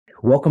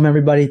Welcome,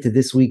 everybody, to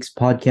this week's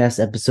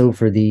podcast episode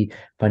for the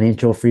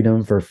Financial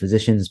Freedom for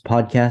Physicians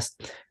podcast.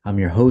 I'm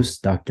your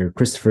host, Dr.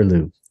 Christopher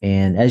Liu.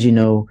 And as you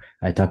know,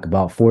 I talk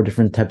about 4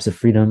 different types of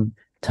freedom: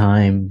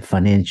 time,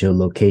 financial,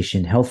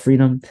 location, health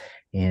freedom.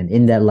 And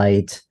in that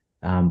light,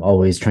 I'm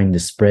always trying to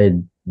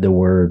spread the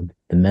word,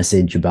 the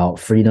message about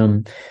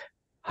freedom,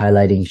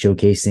 highlighting,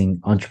 showcasing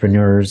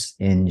entrepreneurs,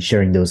 and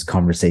sharing those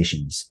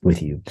conversations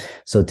with you.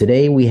 So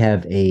today we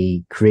have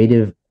a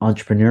creative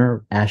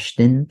entrepreneur,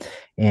 Ashton,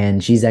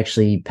 and she's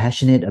actually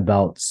passionate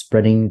about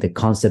spreading the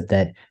concept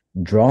that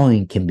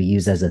drawing can be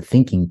used as a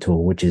thinking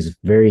tool, which is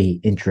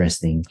very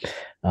interesting.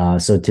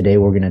 So today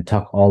we're going to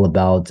talk all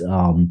about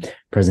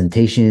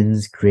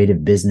presentations,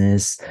 creative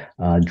business,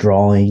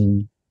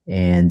 drawing,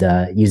 and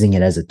using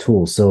it as a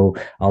tool. So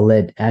I'll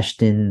let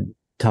Ashton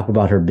talk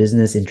about her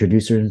business,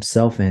 introduce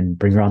herself, and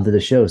bring her onto the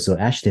show. So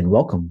Ashton,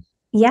 welcome.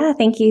 Yeah,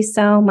 thank you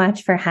so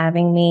much for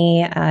having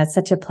me. It's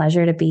such a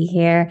pleasure to be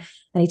here.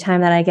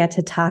 Anytime that I get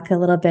to talk a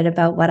little bit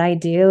about what I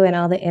do and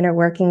all the inner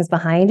workings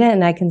behind it,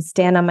 and I can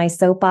stand on my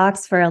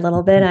soapbox for a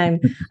little bit,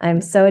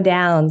 I'm so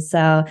down.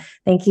 So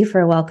thank you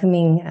for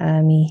welcoming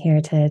me here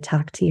to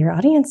talk to your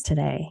audience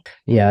today.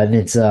 Yeah, and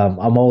it's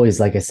I'm always,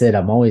 like I said,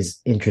 I'm always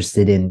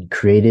interested in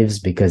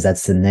creatives because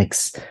that's the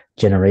next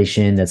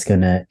generation that's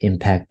going to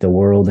impact the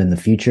world in the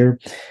future.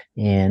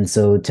 And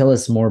so tell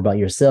us more about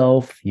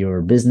yourself,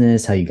 your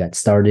business, how you got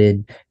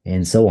started,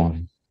 and so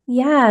on.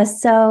 Yeah,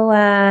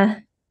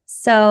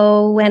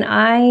 so when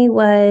I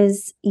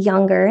was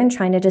younger and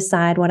trying to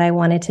decide what I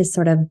wanted to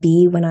sort of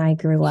be when I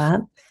grew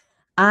up,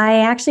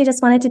 I actually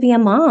just wanted to be a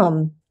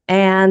mom.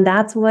 And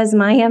that was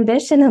my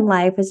ambition in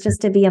life, was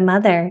just to be a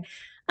mother.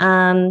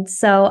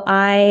 So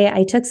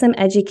I took some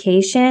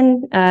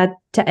education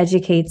to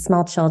educate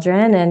small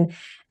children,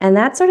 and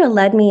that sort of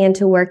led me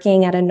into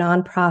working at a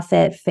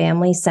nonprofit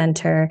family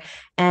center.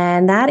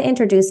 And that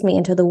introduced me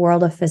into the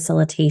world of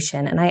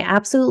facilitation. And I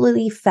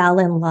absolutely fell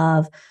in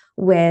love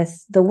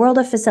with the world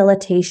of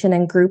facilitation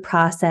and group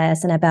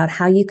process, and about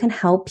how you can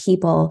help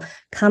people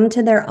come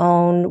to their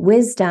own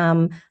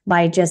wisdom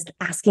by just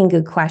asking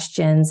good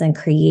questions and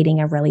creating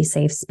a really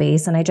safe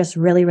space. And I just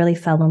really, really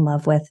fell in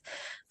love with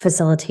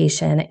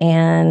facilitation.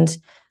 And a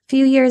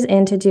few years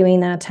into doing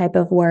that type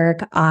of work,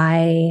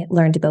 I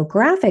learned about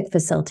graphic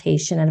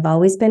facilitation, and I've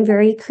always been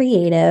very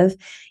creative.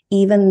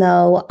 Even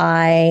though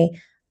I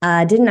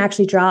didn't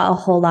actually draw a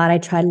whole lot, I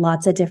tried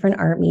lots of different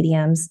art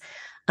mediums.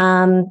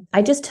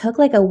 I just took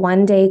like a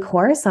 1-day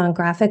course on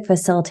graphic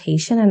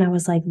facilitation, and I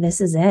was like,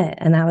 this is it.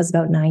 And that was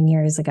about 9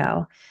 years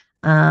ago.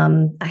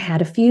 I had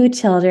a few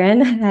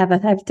children. I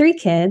have 3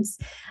 kids.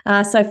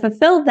 So I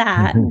fulfilled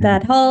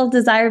that whole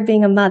desire of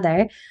being a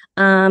mother.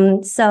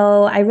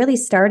 So I really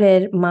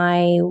started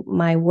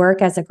my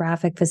work as a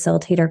graphic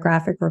facilitator,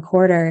 graphic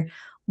recorder,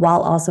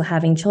 while also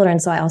having children.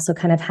 So I also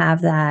kind of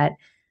have that,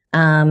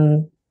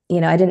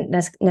 I didn't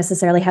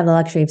necessarily have the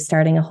luxury of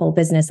starting a whole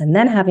business and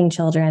then having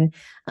children.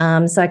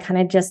 So I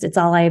kind of it's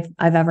all I've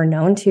ever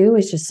known to,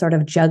 is just sort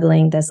of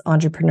juggling this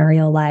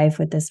entrepreneurial life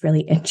with this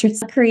really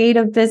interesting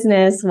creative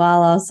business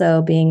while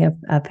also being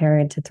a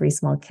parent to 3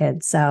 small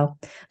kids. So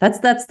that's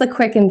the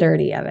quick and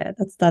dirty of it.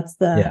 That's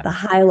the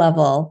high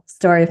level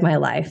story of my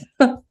life.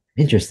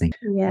 Interesting.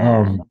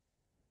 Yeah.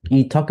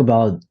 You talk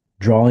about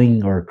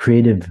drawing or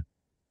creative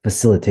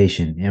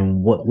facilitation,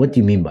 and what do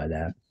you mean by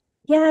that?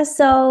 Yeah,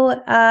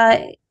 so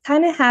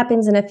kind of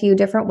happens in a few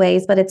different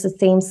ways, but it's the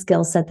same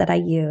skill set that I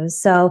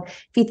use. So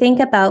if you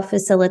think about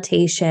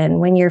facilitation,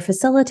 when you're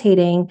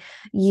facilitating,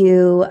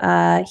 you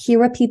hear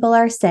what people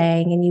are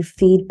saying and you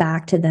feed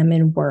back to them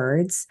in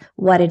words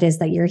what it is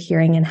that you're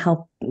hearing, and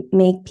help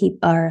make people,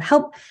 or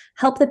help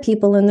the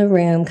people in the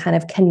room kind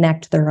of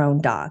connect their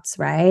own dots,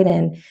 right?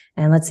 And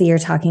let's say you're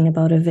talking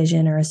about a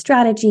vision or a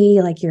strategy,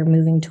 like you're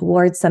moving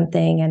towards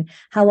something, and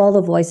how all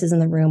the voices in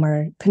the room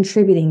are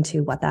contributing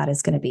to what that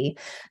is going to be.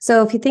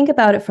 So if you think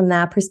about it from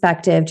that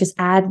perspective, just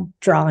add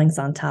drawings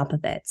on top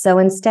of it. So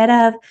instead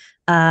of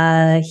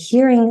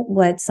hearing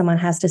what someone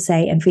has to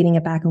say and feeding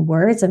it back in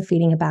words, and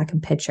feeding it back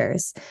in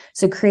pictures.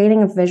 So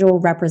creating a visual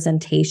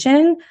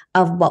representation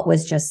of what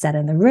was just said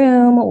in the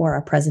room, or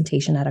a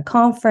presentation at a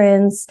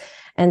conference,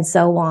 and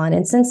so on.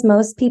 And since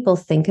most people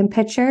think in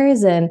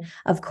pictures, and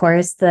of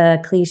course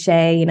the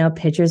cliche,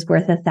 picture's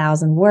worth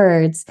 1,000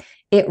 words,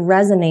 it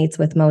resonates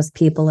with most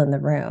people in the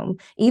room.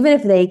 Even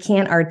if they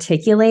can't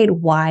articulate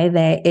why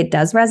it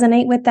does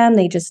resonate with them,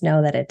 they just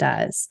know that it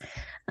does.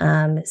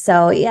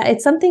 So yeah,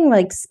 it's something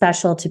like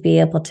special to be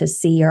able to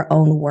see your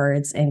own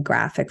words in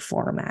graphic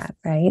format,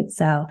 right?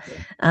 So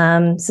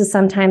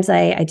sometimes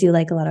I do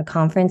like a lot of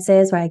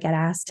conferences where I get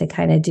asked to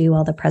kind of do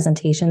all the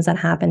presentations that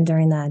happen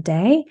during that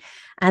day.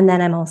 And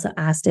then I'm also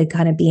asked to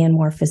kind of be in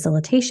more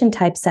facilitation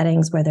type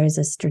settings where there's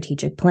a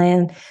strategic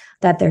plan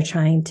that they're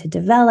trying to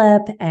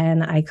develop,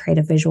 and I create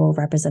a visual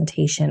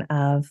representation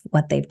of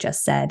what they've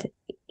just said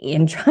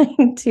in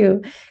trying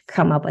to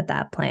come up with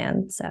that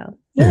plan. So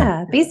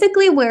yeah,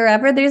 basically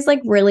wherever there's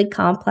like really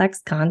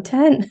complex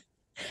content,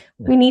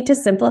 we need to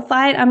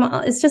simplify it.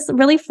 It's just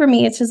really, for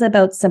me, it's just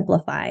about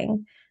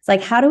simplifying. It's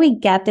like, how do we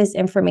get this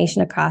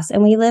information across?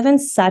 And we live in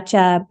such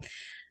a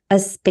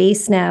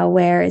space now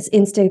where it's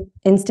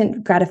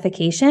instant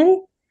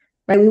gratification,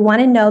 right? We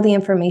want to know the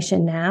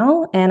information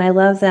now. And I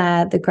love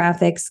that the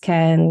graphics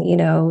can,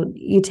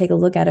 you take a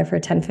look at it for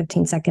 10,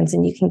 15 seconds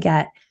and you can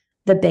get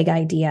the big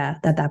idea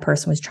that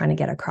person was trying to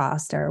get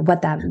across, or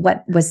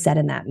what was said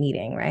in that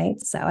meeting, right?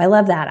 So I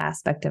love that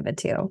aspect of it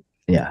too.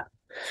 Yeah.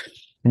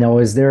 Now,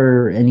 is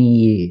there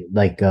any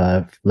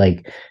I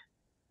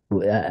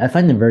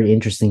find it very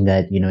interesting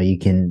that, you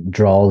can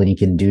draw and you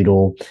can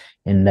doodle,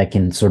 and that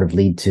can sort of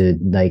lead to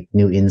like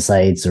new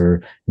insights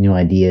or new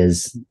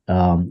ideas.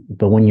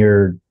 But when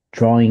you're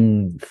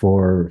drawing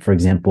for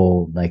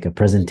example, like a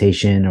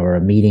presentation or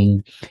a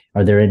meeting,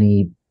 are there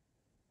any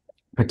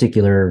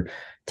particular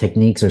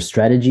techniques or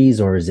strategies,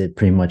 or is it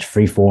pretty much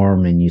free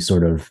form and you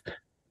sort of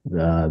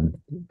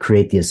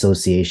create the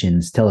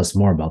associations? Tell us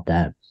more about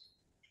that.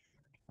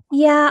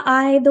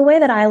 Yeah, the way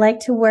that I like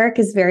to work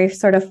is very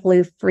sort of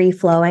free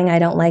flowing. I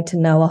don't like to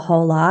know a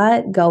whole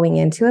lot going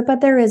into it, but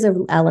there is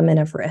an element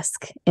of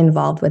risk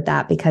involved with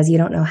that, because you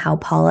don't know how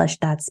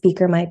polished that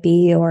speaker might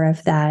be, or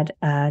if that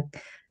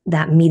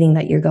meeting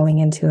that you're going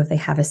into, if they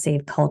have a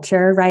safe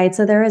culture, right?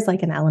 So there is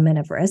like an element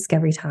of risk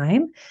every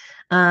time.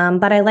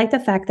 But I like the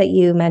fact that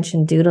you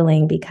mentioned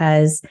doodling,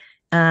 because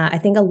I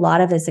think a lot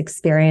of us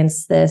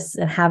experience this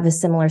and have a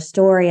similar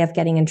story of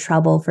getting in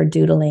trouble for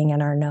doodling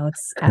in our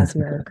notes as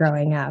we were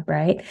growing up,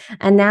 right?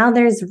 And now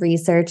there's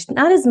research,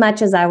 not as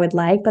much as I would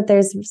like, but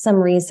there's some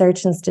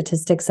research and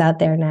statistics out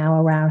there now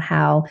around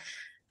how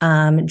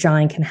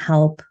drawing can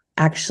help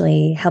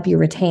you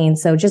retain.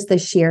 So just the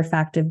sheer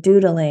fact of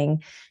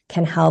doodling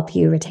can help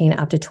you retain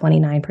up to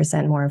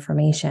 29% more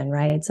information,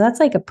 right? So that's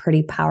like a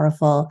pretty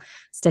powerful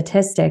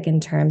statistic in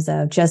terms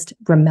of just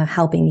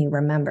helping you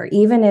remember,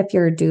 even if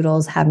your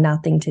doodles have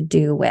nothing to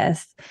do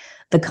with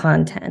the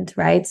content,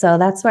 right? So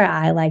that's where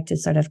I like to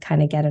sort of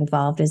kind of get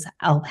involved, is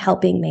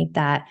helping make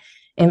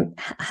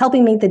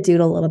the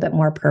doodle a little bit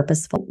more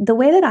purposeful. The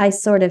way that I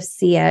sort of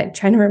see it,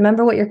 trying to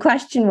remember what your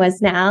question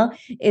was now,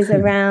 is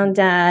around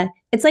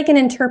it's like an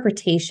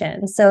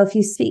interpretation. So if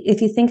you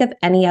think of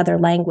any other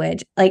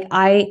language, like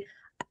I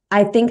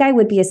think I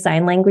would be a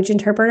sign language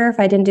interpreter if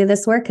I didn't do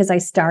this work, because I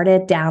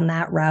started down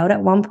that route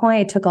at one point.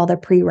 I took all the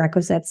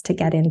prerequisites to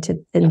get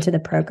into the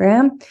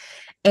program.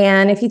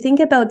 And if you think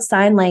about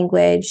sign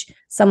language,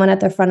 someone at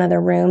the front of the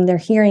room, they're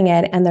hearing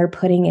it and they're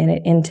putting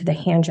it into the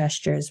hand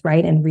gestures,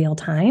 right, in real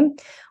time.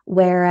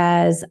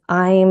 Whereas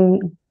I'm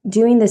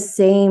doing the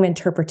same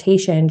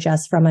interpretation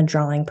just from a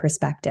drawing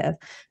perspective.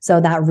 So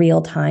that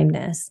real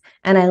timeness.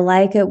 And I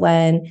like it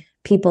when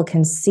people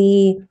can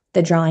see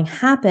the drawing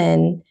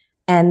happen,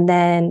 and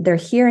then they're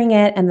hearing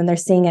it and then they're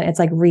seeing it. It's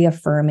like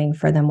reaffirming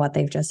for them what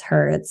they've just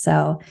heard.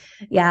 So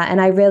yeah.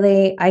 And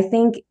I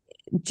think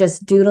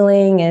just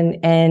doodling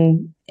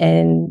and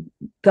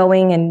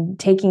going and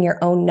taking your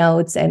own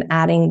notes and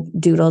adding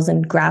doodles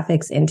and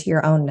graphics into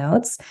your own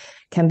notes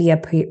can be a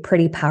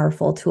pretty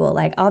powerful tool.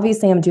 Like,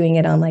 obviously I'm doing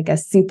it on like a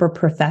super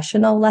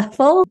professional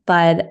level,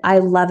 but I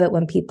love it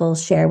when people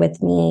share with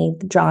me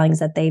the drawings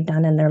that they've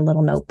done in their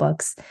little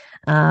notebooks.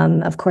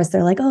 Of course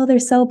they're like, oh, they're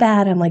so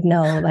bad. I'm like,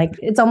 no, like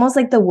it's almost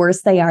like the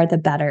worse they are, the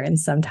better. And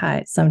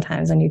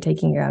sometimes when you're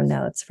taking your own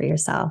notes for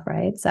yourself,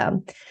 right?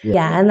 So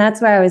yeah. And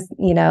that's where I was,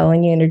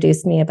 when you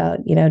introduced me about,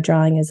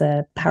 drawing as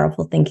a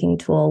powerful thinking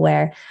tool,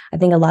 where I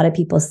think a lot of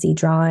people see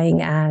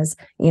drawing as,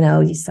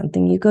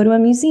 something you go to a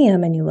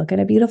museum and you look at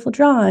a beautiful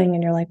drawing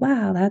and you're like,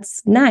 wow,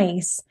 that's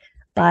nice.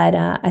 But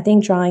I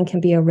think drawing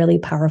can be a really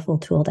powerful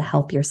tool to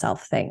help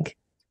yourself think.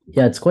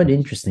 Yeah, it's quite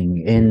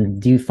interesting.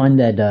 And do you find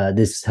that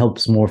this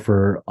helps more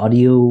for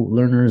audio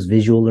learners,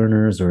 visual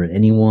learners, or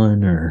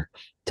anyone? Or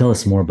tell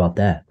us more about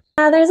that.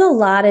 There's a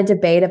lot of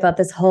debate about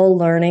this whole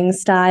learning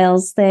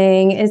styles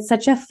thing. It's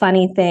such a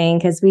funny thing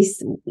because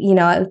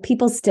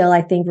people still,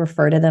 I think,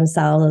 refer to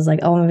themselves as like,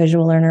 oh, I'm a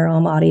visual learner, oh,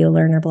 I'm an audio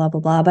learner, blah, blah,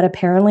 blah. But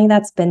apparently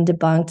that's been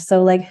debunked.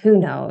 So like, who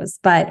knows?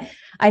 But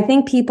I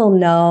think people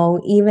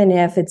know, even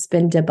if it's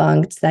been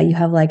debunked, that you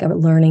have like a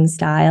learning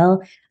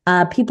style.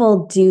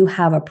 People do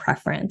have a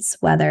preference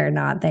whether or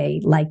not they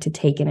like to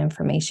take in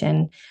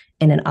information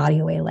in an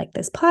audio way like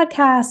this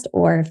podcast,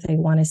 or if they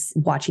want to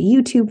watch a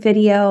YouTube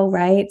video,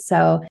 right?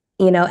 So,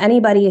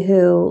 anybody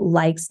who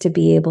likes to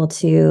be able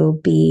to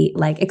be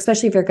like,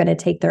 especially if you're going to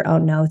take their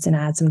own notes and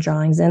add some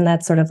drawings in,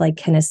 that's sort of like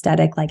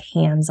kinesthetic, like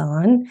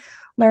hands-on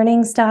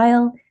learning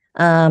style,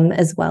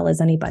 as well as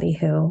anybody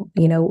who,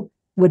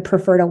 would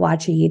prefer to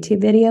watch a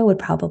YouTube video would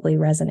probably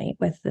resonate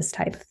with this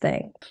type of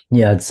thing.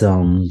 Yeah, it's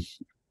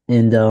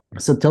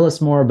so tell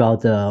us more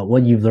about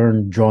what you've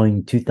learned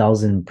drawing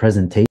 2,000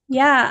 presentations.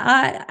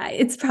 Yeah,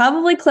 it's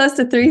probably close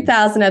to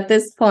 3,000 at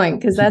this point,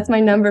 because that's my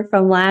number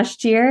from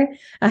last year.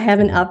 I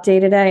haven't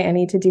updated it. I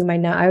need to do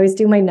I always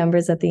do my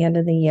numbers at the end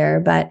of the year,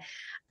 but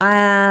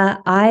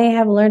I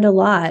have learned a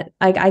lot.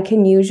 Like, I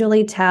can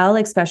usually tell,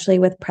 especially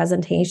with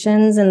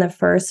presentations in the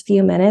first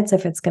few minutes,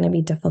 if it's going to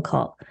be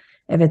difficult,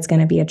 if it's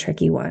going to be a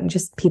tricky one.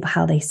 Just people,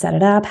 how they set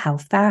it up, how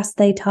fast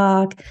they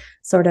talk,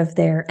 sort of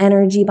their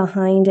energy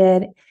behind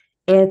it.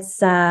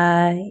 It's,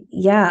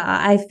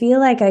 I feel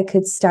like I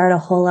could start a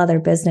whole other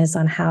business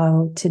on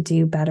how to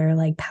do better,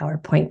 like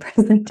PowerPoint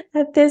present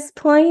at this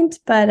point.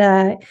 But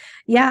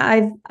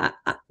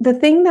the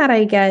thing that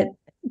I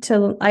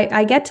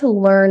get to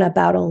learn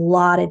about a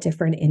lot of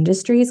different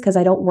industries because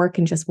I don't work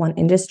in just one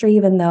industry,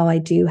 even though I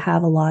do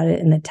have a lot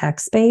in the tech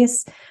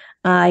space.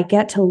 I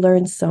get to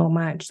learn so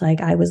much.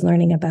 Like I was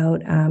learning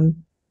about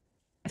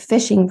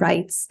fishing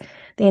rights,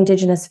 the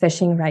indigenous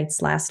fishing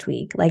rights last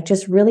week, like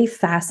just really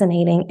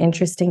fascinating,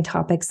 interesting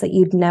topics that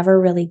you'd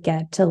never really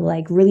get to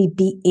like really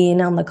be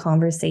in on the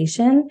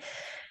conversation.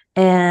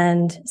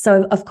 And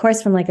so, of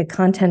course, from like a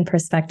content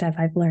perspective,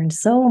 I've learned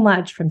so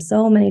much from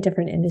so many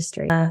different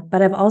industries,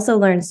 but I've also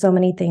learned so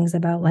many things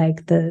about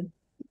like the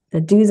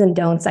do's and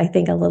don'ts, I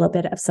think a little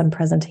bit of some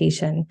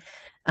presentation.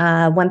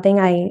 One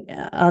thing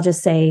I'll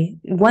just say,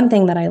 one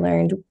thing that I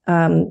learned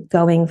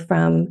going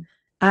from,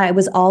 I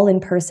was all in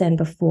person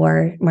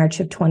before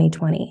March of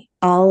 2020.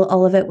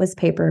 All of it was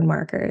paper and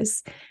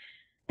markers.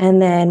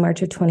 And then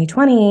March of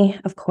 2020,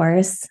 of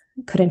course,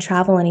 couldn't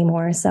travel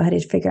anymore. So I had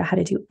to figure out how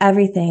to do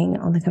everything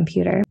on the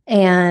computer.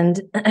 And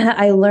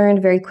I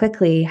learned very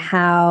quickly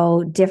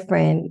how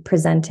different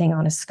presenting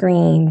on a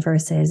screen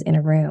versus in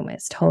a room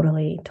is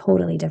totally,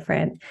 totally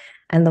different.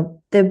 And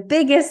the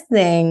biggest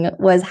thing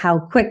was how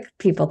quick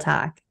people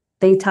talk.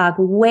 They talk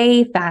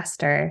way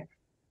faster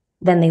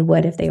than they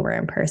would if they were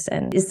in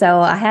person.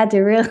 So I had to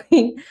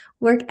really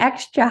work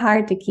extra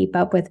hard to keep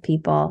up with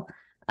people.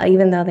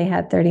 Even though they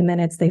had 30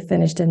 minutes, they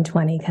finished in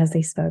 20 because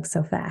they spoke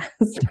so fast,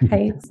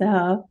 right?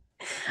 So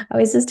I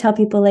always just tell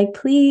people like,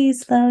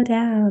 please slow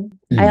down.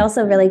 I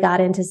also really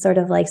got into sort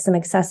of like some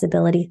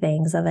accessibility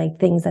things of like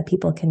things that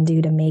people can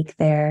do to make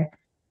their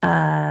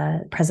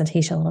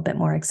presentation a little bit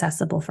more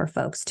accessible for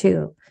folks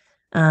too.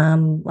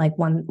 Like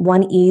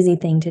one easy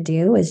thing to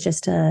do is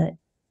just to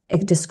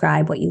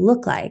describe what you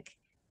look like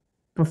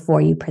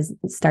before you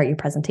start your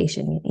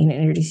presentation. You know,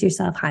 introduce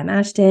yourself. Hi, I'm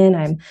Ashton.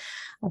 I'm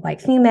a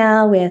white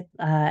female with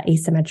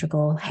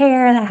asymmetrical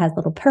hair that has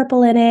little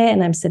purple in it.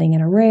 And I'm sitting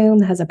in a room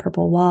that has a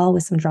purple wall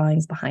with some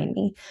drawings behind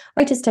me,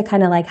 right? Just to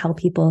kind of like help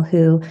people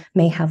who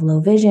may have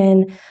low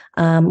vision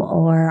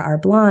or are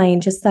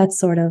blind, just that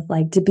sort of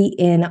like to be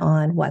in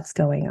on what's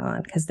going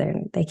on because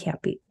they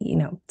can't be,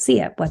 see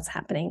it, what's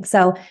happening.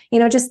 So,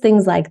 just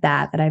things like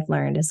that I've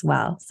learned as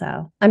well.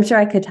 So I'm sure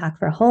I could talk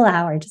for a whole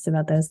hour just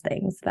about those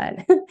things, but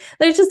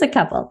there's just a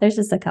couple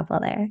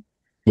there.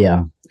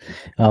 Yeah.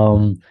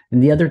 And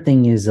the other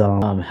thing is,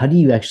 how do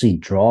you actually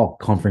draw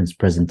conference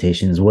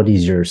presentations? What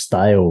is your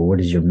style? What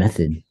is your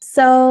method?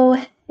 So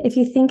if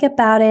you think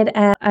about it,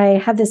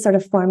 I have this sort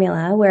of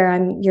formula where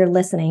you're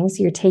listening.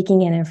 So you're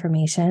taking in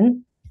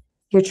information,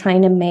 you're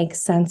trying to make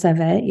sense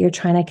of it, you're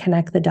trying to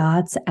connect the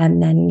dots,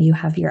 and then you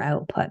have your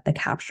output, the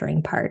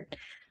capturing part.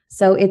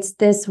 So it's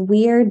this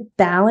weird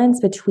balance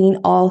between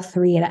all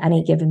three at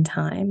any given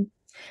time.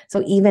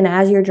 So even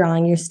as you're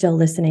drawing, you're still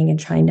listening and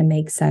trying to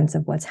make sense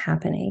of what's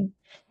happening.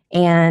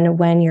 And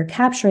when you're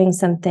capturing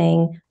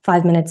something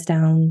 5 minutes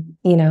down,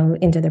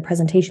 into the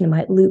presentation, it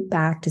might loop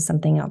back to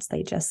something else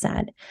they just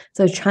said.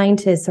 So trying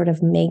to sort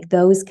of make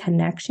those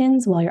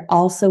connections while you're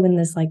also in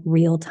this like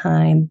real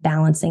time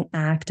balancing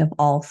act of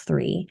all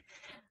three.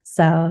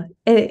 So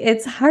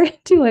it's hard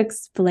to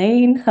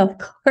explain, of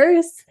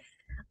course.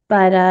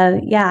 But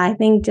I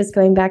think just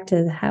going back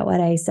to what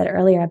I said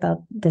earlier about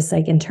this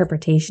like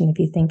interpretation, if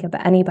you think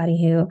about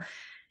anybody who,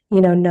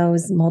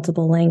 knows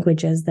multiple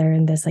languages, they're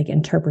in this like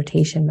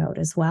interpretation mode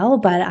as well.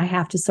 But I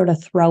have to sort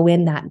of throw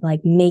in that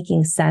like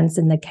making sense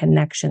and the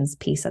connections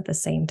piece at the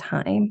same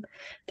time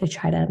to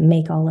try to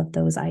make all of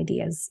those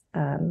ideas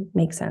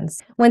make sense.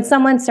 When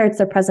someone starts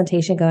their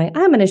presentation going,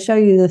 I'm going to show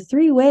you the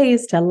 3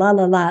 ways to la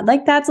la la,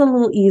 like that's a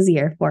little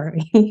easier for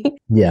me.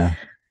 Yeah.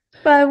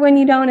 But when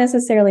you don't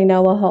necessarily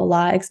know a whole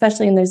lot,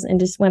 especially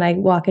when I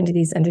walk into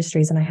these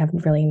industries and I don't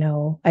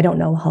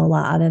know a whole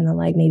lot other than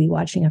like maybe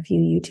watching a few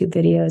YouTube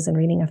videos and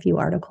reading a few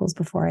articles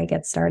before I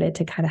get started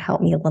to kind of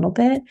help me a little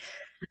bit.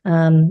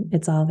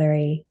 It's all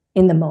very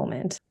in the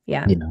moment.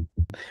 Yeah.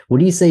 What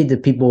do you say to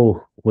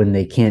people when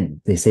they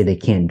say they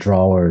can't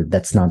draw or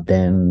that's not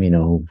them,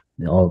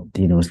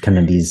 it's kind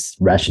of these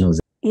rationalizations.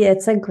 Yeah,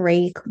 that's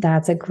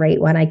a great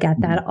one. I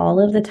get that all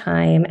of the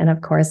time. And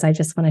of course, I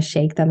just want to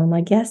shake them. I'm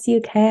like, yes, you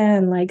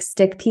can. Like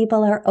stick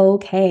people are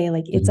okay.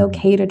 Like it's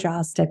okay to draw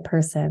a stick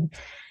person.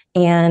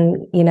 And,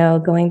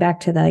 going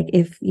back to like,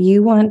 if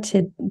you want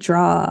to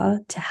draw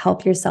to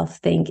help yourself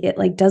think, it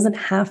like doesn't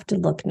have to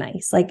look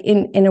nice. Like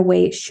in a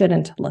way it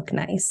shouldn't look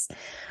nice.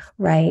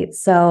 Right.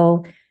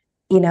 So,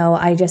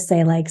 I just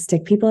say like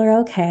stick people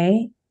are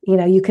okay.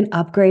 You can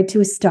upgrade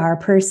to a star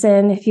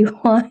person if you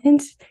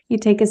want. You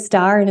take a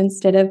star and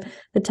instead of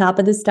the top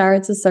of the star,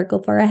 it's a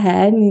circle for a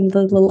head and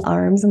the little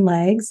arms and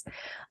legs.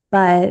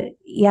 But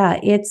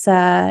yeah, it's,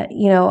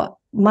 my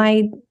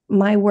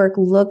work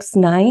looks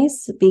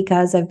nice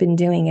because I've been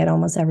doing it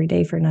almost every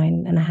day for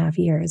 9.5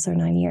 years or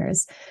 9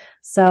 years.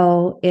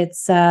 So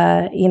it's,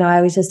 I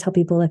always just tell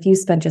people, if you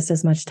spent just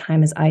as much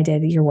time as I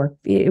did, your work,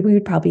 we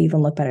would probably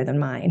even look better than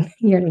mine.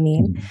 You know what I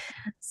mean? Mhm.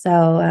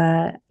 So,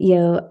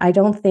 I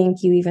don't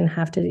think you even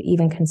have to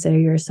even consider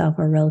yourself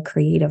a real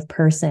creative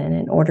person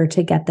in order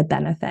to get the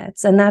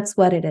benefits. And that's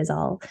what it is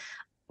all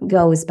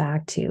goes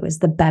back to, is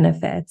the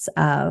benefits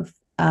of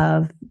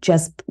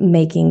just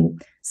making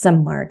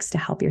some marks to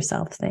help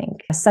yourself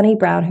think. Sunny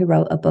Brown, who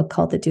wrote a book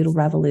called The Doodle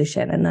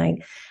Revolution,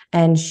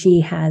 and she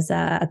has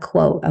a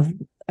quote of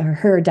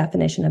her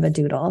definition of a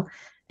doodle,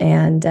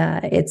 and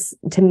it's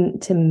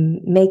to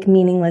make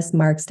meaningless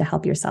marks to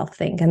help yourself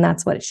think, and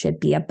that's what it should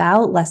be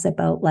about. Less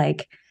about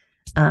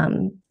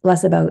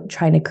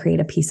trying to create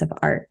a piece of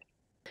art.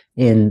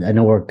 And I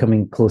know we're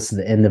coming close to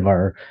the end of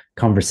our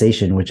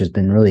conversation, which has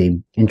been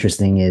really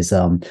interesting. Is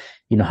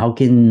how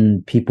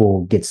can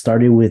people get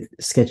started with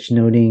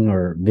sketchnoting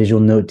or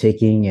visual note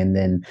taking, and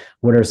then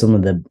what are some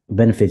of the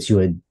benefits you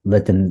would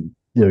let them,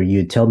 or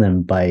you tell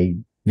them, by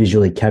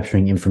visually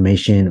capturing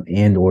information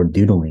and or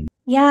doodling?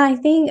 Yeah, I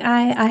think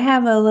I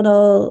have a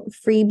little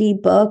freebie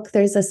book.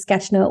 There's a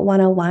Sketchnote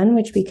 101,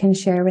 which we can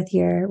share with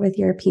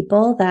your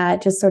people,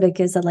 that just sort of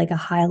gives a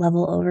high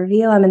level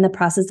overview. I'm in the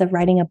process of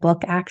writing a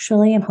book,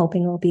 actually. I'm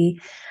hoping it will be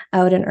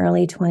out in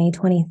early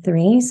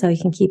 2023. So you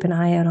can keep an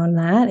eye out on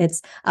that.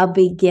 It's a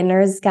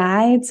beginner's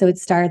guide. So it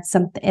starts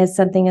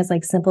something as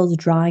simple as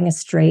drawing a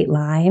straight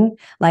line,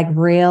 like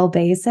real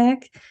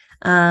basic.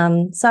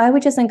 So I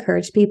would just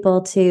encourage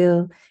people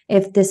to,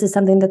 if this is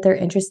something that they're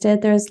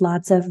interested, there's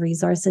lots of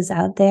resources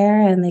out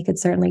there, and they could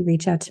certainly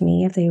reach out to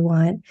me if they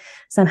want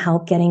some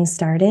help getting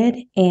started.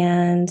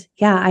 And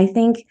yeah, I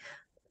think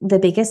the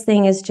biggest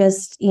thing is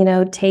just,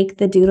 take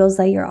the doodles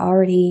that you're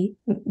already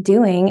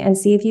doing and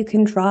see if you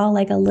can draw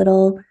like a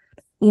little,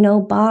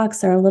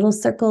 box or a little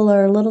circle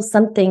or a little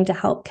something to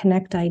help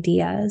connect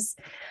ideas.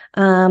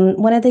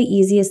 One of the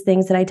easiest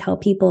things that I tell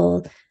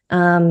people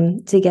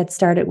to get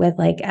started with,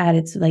 at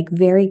its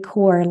very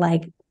core,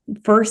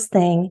 first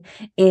thing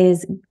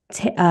is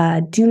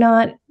do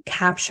not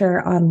capture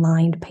on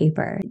lined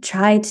paper.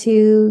 Try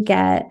to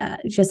get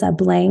just a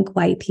blank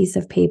white piece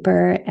of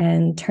paper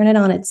and turn it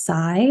on its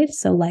side,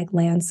 so like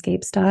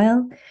landscape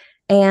style,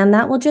 and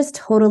that will just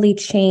totally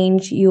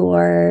change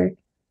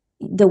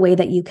the way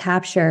that you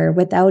capture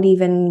without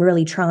even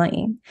really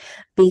trying.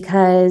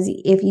 Because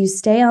if you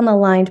stay on the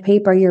lined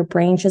paper, your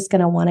brain's just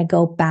going to want to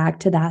go back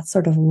to that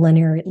sort of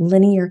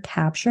linear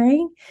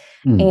capturing.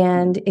 Mm.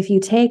 And if you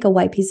take a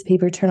white piece of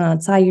paper, turn on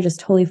its side, you're just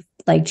totally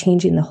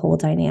changing the whole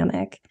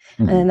dynamic.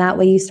 Mhm. And then that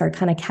way you start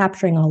kind of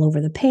capturing all over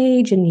the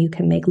page, and you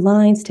can make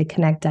lines to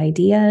connect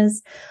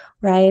ideas,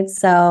 right?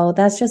 So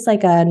that's just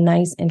a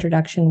nice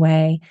introduction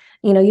way.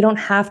 You don't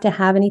have to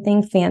have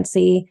anything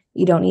fancy.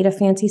 You don't need a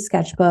fancy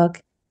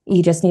sketchbook.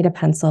 You just need a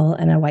pencil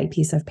and a white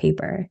piece of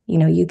paper.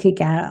 You could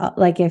get,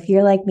 if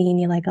you're like me and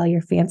you like all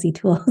your fancy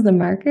tools and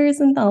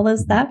markers and all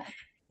this stuff,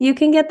 you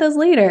can get those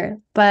later.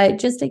 But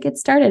just to get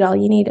started, all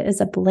you need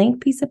is a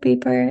blank piece of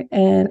paper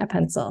and a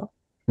pencil.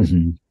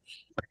 Mm-hmm.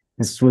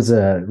 This was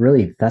a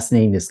really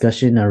fascinating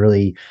discussion. I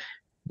really,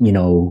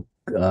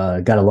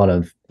 got a lot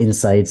of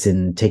insights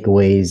and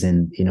takeaways,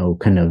 and,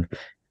 kind of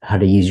how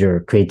to use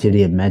your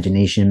creativity and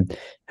imagination.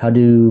 How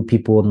do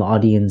people in the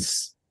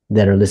audience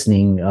that are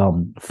listening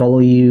follow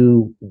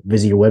you,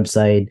 visit your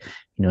website,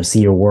 see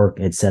your work,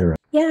 etc.?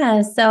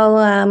 Yeah, so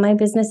my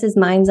business is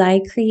Mind's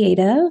Eye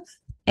Creative,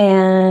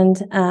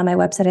 and my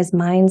website is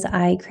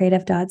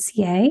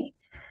mindseyecreative.ca.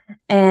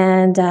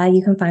 And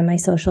you can find my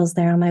socials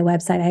there on my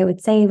website. I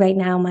would say right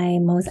now my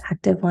most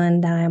active one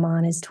that I'm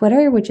on is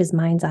Twitter, which is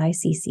Mind's Eye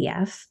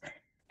CCF.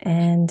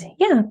 And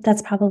yeah,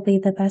 that's probably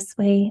the best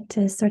way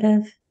to sort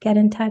of get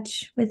in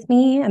touch with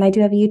me. And I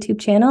do have a YouTube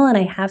channel, and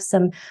I have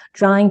some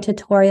drawing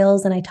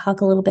tutorials, and I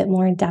talk a little bit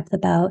more in depth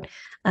about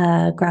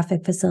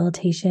graphic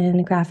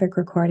facilitation, graphic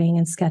recording,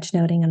 and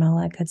sketchnoting, and all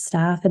that good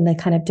stuff, and the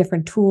kind of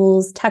different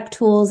tools, tech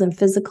tools and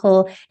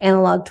physical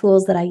analog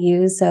tools that I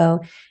use. So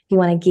if you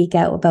want to geek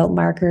out about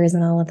markers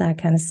and all of that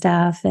kind of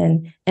stuff,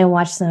 and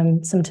watch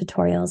some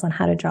tutorials on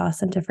how to draw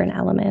some different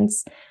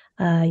elements,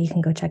 you can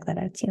go check that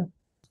out too.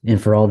 And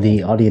for all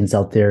the audience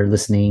out there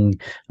listening,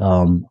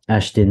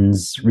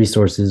 Ashton's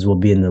resources will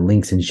be in the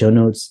links and show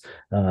notes.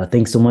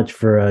 Thanks so much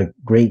for a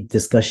great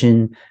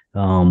discussion.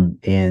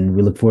 And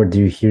we look forward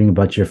to hearing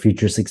about your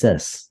future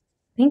success.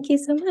 Thank you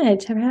so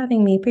much for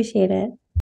having me. Appreciate it.